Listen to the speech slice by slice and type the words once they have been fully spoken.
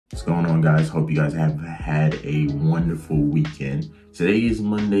What's going on, guys? Hope you guys have had a wonderful weekend. Today is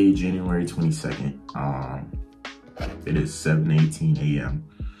Monday, January 22nd. It is 7:18 a.m.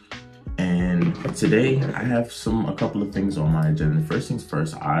 And today I have a couple of things on my agenda. First things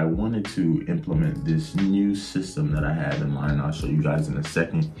first, I wanted to implement this new system that I have in mind. I'll show you guys in a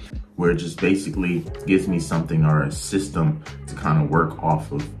second, where it just basically gives me something or a system to kind of work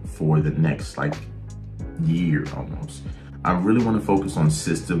off of for the next year almost. I really want to focus on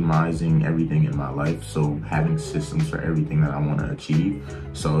systemizing everything in my life. So having systems for everything that I want to achieve.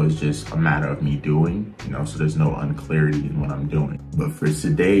 So it's just a matter of me doing, so there's no unclarity in what I'm doing. But for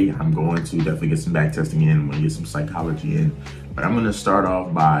today, I'm going to definitely get some back testing in. I'm going to get some psychology in. But I'm going to start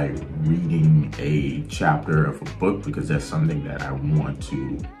off by reading a chapter of a book because that's something that I want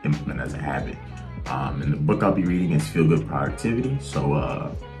to implement as a habit. And the book I'll be reading is Feel Good Productivity.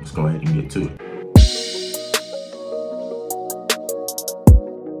 So let's go ahead and get to it.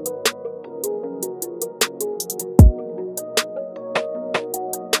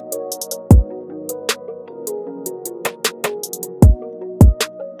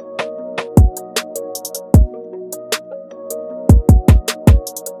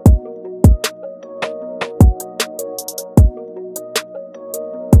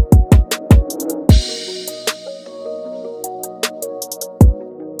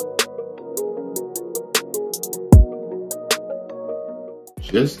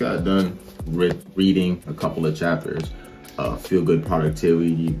 Just got done reading a couple of chapters of Feel Good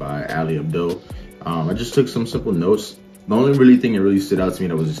Productivity by Ali Abdaal. I just took some simple notes. The only thing that really stood out to me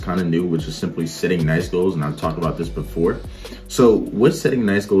that was just kind of new, which is simply setting nice goals, and I've talked about this before. So what setting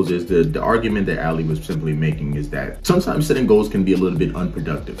nice goals is, the argument that Ali was simply making is that sometimes setting goals can be a little bit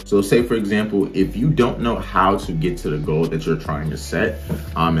unproductive. So say, for example, if you don't know how to get to the goal that you're trying to set,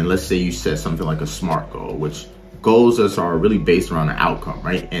 and let's say you set something like a SMART goal, which goals that are really based around an outcome,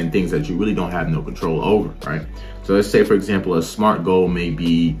 right? And things that you really don't have no control over, right? So let's say, for example, a SMART goal may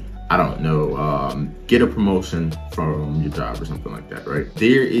be, I don't know, get a promotion from your job or something like that, right?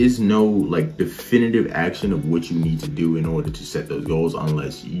 There is no definitive action of what you need to do in order to set those goals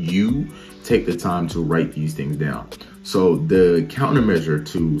unless you take the time to write these things down. So the countermeasure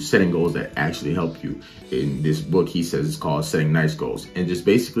to setting goals that actually help you in this book, he says, it's called setting nice goals. And just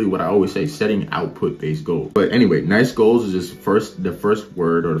basically what I always say, setting output-based goals. But anyway, nice goals is just the first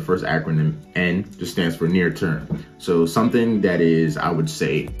word or the first acronym, N, just stands for near term. So something that is, I would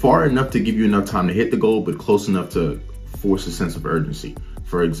say, far enough to give you enough time to hit the goal, but close enough to force a sense of urgency.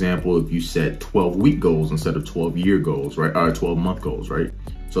 For example, if you set 12-week goals instead of 12-year goals, right? Or 12-month goals, right?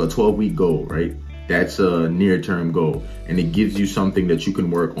 So a 12-week goal, right? That's a near-term goal, and it gives you something that you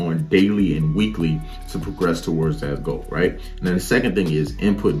can work on daily and weekly to progress towards that goal, right? And then the second thing is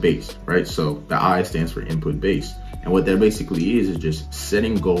input-based, right? So the I stands for input-based, and what that basically is just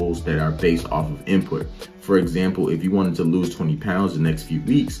setting goals that are based off of input. For example, if you wanted to lose 20 pounds the next few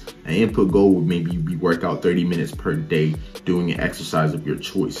weeks, an input goal would maybe be work out 30 minutes per day doing an exercise of your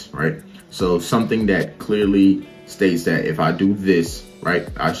choice, right? So something that clearly states that if I do this, right,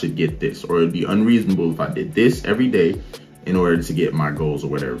 I should get this, or it'd be unreasonable if I did this every day in order to get my goals or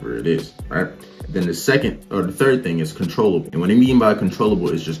whatever it is, right? Then the third thing is controllable. And what I mean by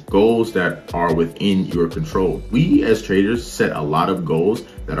controllable is just goals that are within your control. We as traders set a lot of goals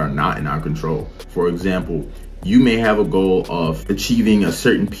that are not in our control. For example, you may have a goal of achieving a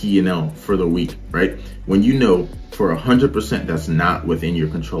certain P&L for the week, right? When you know for 100% that's not within your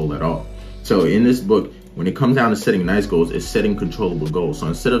control at all. So in this book, when it comes down to setting nice goals, it's setting controllable goals. So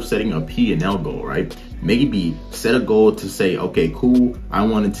instead of setting a P&L goal, right, maybe set a goal to say, okay, cool, I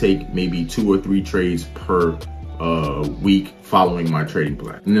want to take maybe 2 or 3 trades per week following my trading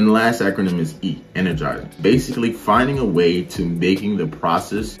plan. And then the last acronym is E, energizing. Basically finding a way to making the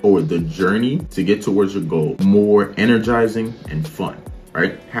process or the journey to get towards your goal more energizing and fun,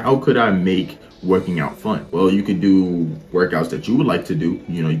 right? How could I make working out fun? Well, you could do workouts that you would like to do.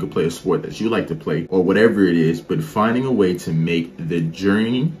 You could play a sport that you like to play or whatever it is, but finding a way to make the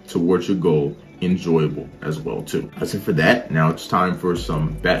journey towards your goal enjoyable as well too. That's it for that. Now it's time for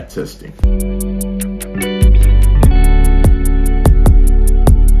some back testing.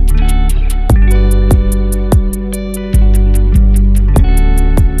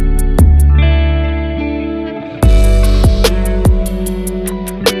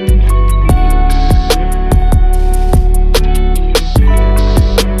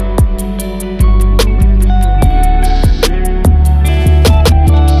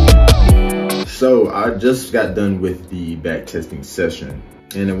 So I I just got done with the back testing session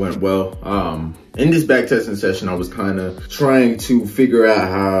and it went well. In this back testing session, I was kind of trying to figure out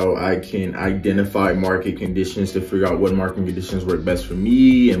how I can identify market conditions to figure out what market conditions work best for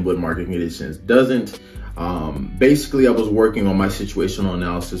me and what market conditions doesn't. Basically, I was working on my situational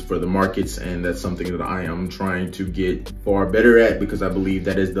analysis for the markets, and that's something that I am trying to get far better at, because I believe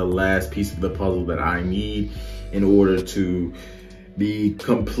that is the last piece of the puzzle that I need in order to be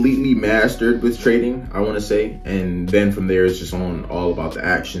completely mastered with trading, I want to say. And then from there, it's just all about the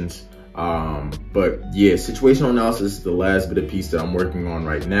actions. But yeah, situational analysis is the last bit of piece that I'm working on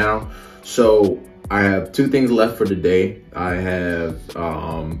right now. So I have 2 things left for today. I have,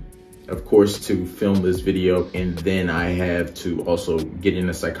 of course, to film this video, and then I have to also get in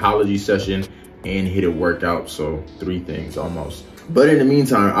a psychology session and hit a workout. So 3 things almost. But in the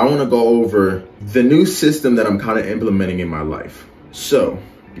meantime, I want to go over the new system that I'm kind of implementing in my life. So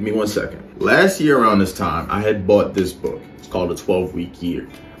give me 1 second. Last year around this time, I had bought this book. It's called A 12-Week Year.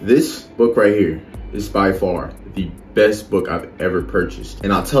 This book right here is by far the best book I've ever purchased.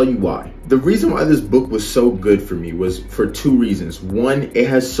 And I'll tell you why. The reason why this book was so good for me was for 2 reasons. One, it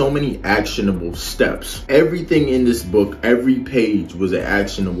has so many actionable steps. Everything in this book, every page was an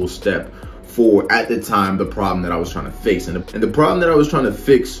actionable step for, at the time, the problem that I was trying to face. And the problem that I was trying to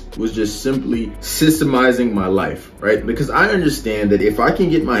fix was just simply systemizing my life, right? Because I understand that if I can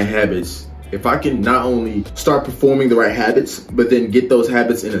get my habits, if I can not only start performing the right habits, but then get those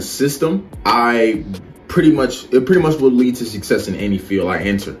habits in a system, it pretty much will lead to success in any field I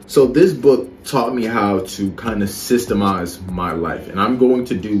enter. So this book taught me how to kind of systemize my life. And I'm going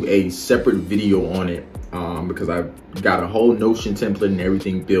to do a separate video on it because I've got a whole Notion template and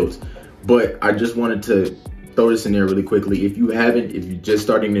everything built. But I just wanted to throw this in there really quickly. If you're just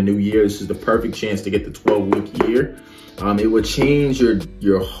starting the new year, this is the perfect chance to get the 12-week year. It will change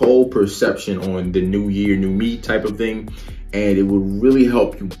your whole perception on the new year, new me type of thing. And it will really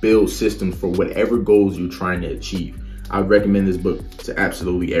help you build systems for whatever goals you're trying to achieve. I recommend this book to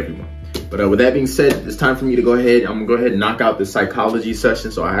absolutely everyone. But with that being said, it's time for me to go ahead. I'm gonna go ahead and knock out the psychology session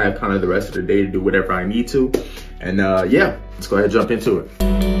so I have kind of the rest of the day to do whatever I need to. And yeah, let's go ahead and jump into it.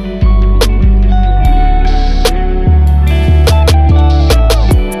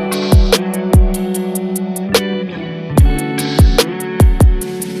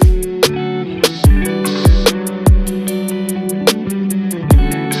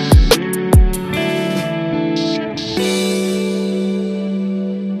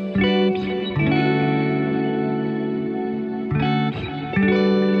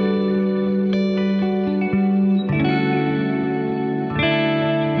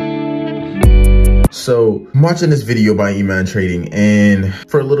 So I'm watching this video by E-Man Trading, and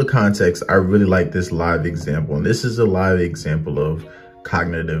for a little context, I really like this live example. And this is a live example of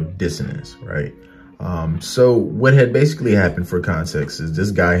cognitive dissonance, right? So what had basically happened, for context, is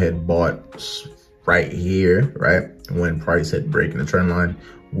this guy had bought right here, right? When price had broken the trend line,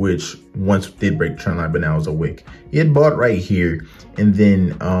 which once did break the trend line, but now it's a wick. He had bought right here, and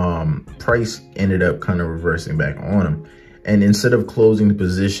then price ended up kind of reversing back on him. And instead of closing the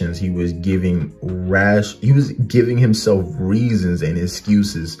positions, he was giving himself reasons and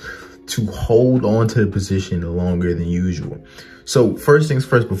excuses to hold on to the position longer than usual. So first things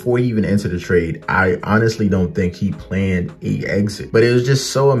first, before he even entered the trade, I honestly don't think he planned a exit. But it was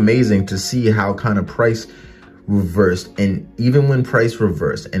just so amazing to see how kind of price reversed. And even when price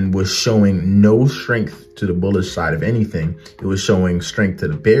reversed and was showing no strength to the bullish side of anything, it was showing strength to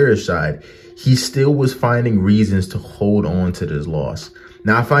the bearish side, he still was finding reasons to hold on to this loss.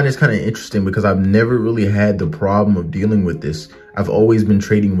 Now, I find this kind of interesting because I've never really had the problem of dealing with this. I've always been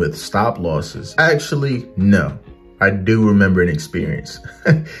trading with stop losses. Actually, no, I do remember an experience.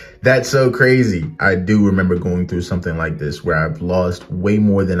 That's so crazy. I do remember going through something like this where I've lost way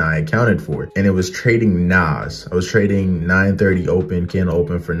more than I accounted for. And it was trading NAS. I was trading 930 open, candle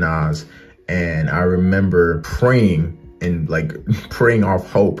open for NAS. And I remember praying off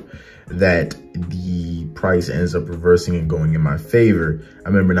hope that the price ends up reversing and going in my favor. I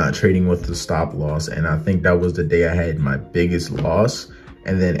remember not trading with the stop loss, and I think that was the day I had my biggest loss.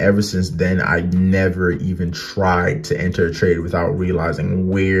 And then ever since then, I never even tried to enter a trade without realizing,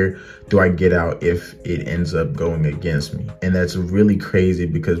 where do I get out if it ends up going against me? And that's really crazy,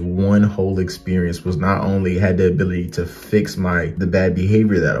 because one whole experience was not only had the ability to fix the bad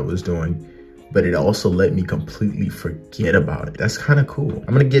behavior that I was doing, but it also let me completely forget about it. That's kind of cool.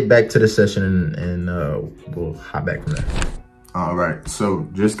 I'm gonna get back to the session and we'll hop back from there. All right, so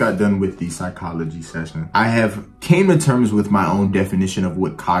just got done with the psychology session. I have came to terms with my own definition of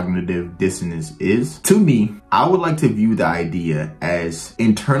what cognitive dissonance is. To me, I would like to view the idea as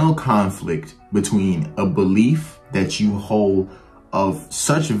internal conflict between a belief that you hold of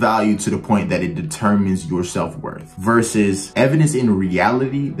such value to the point that it determines your self-worth versus evidence in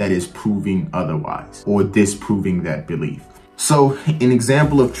reality that is proving otherwise or disproving that belief. So an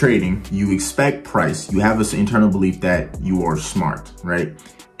example of trading, you expect price, you have this internal belief that you are smart, right?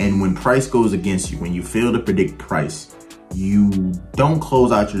 And when price goes against you, when you fail to predict price, you don't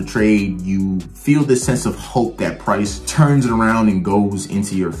close out your trade. You feel this sense of hope that price turns around and goes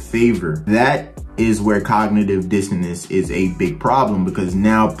into your favor. That is where cognitive dissonance is a big problem, because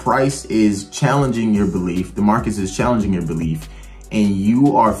now price is challenging your belief. The market is challenging your belief, and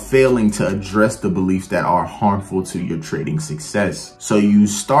you are failing to address the beliefs that are harmful to your trading success. So you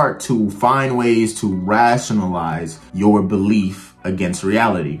start to find ways to rationalize your belief against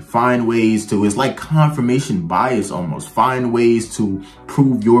reality. Find ways to, it's like confirmation bias almost. Find ways to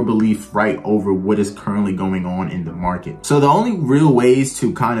prove your belief right over what is currently going on in the market. So the only real ways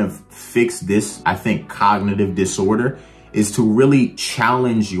to kind of fix this, I think, cognitive disorder is to really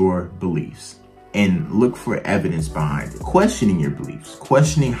challenge your beliefs and look for evidence behind it. Questioning your beliefs,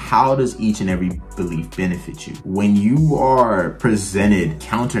 questioning how does each and every belief benefit you. When you are presented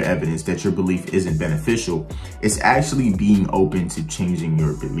counter evidence that your belief isn't beneficial, it's actually being open to changing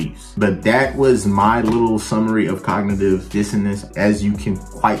your beliefs. But that was my little summary of cognitive dissonance. As you can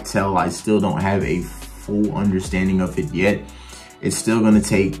quite tell, I still don't have a full understanding of it yet. It's still going to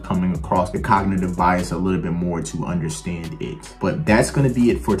take coming across the cognitive bias a little bit more to understand it. But that's going to be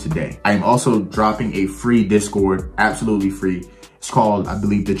it for today. I am also dropping a free Discord, absolutely free. It's called, I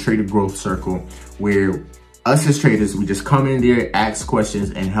believe, the Trader Growth Circle, where us as traders, we just come in there, ask questions,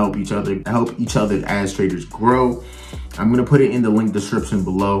 and help each other as traders grow. I'm going to put it in the link description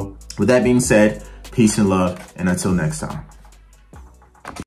below. With that being said, peace and love, and until next time.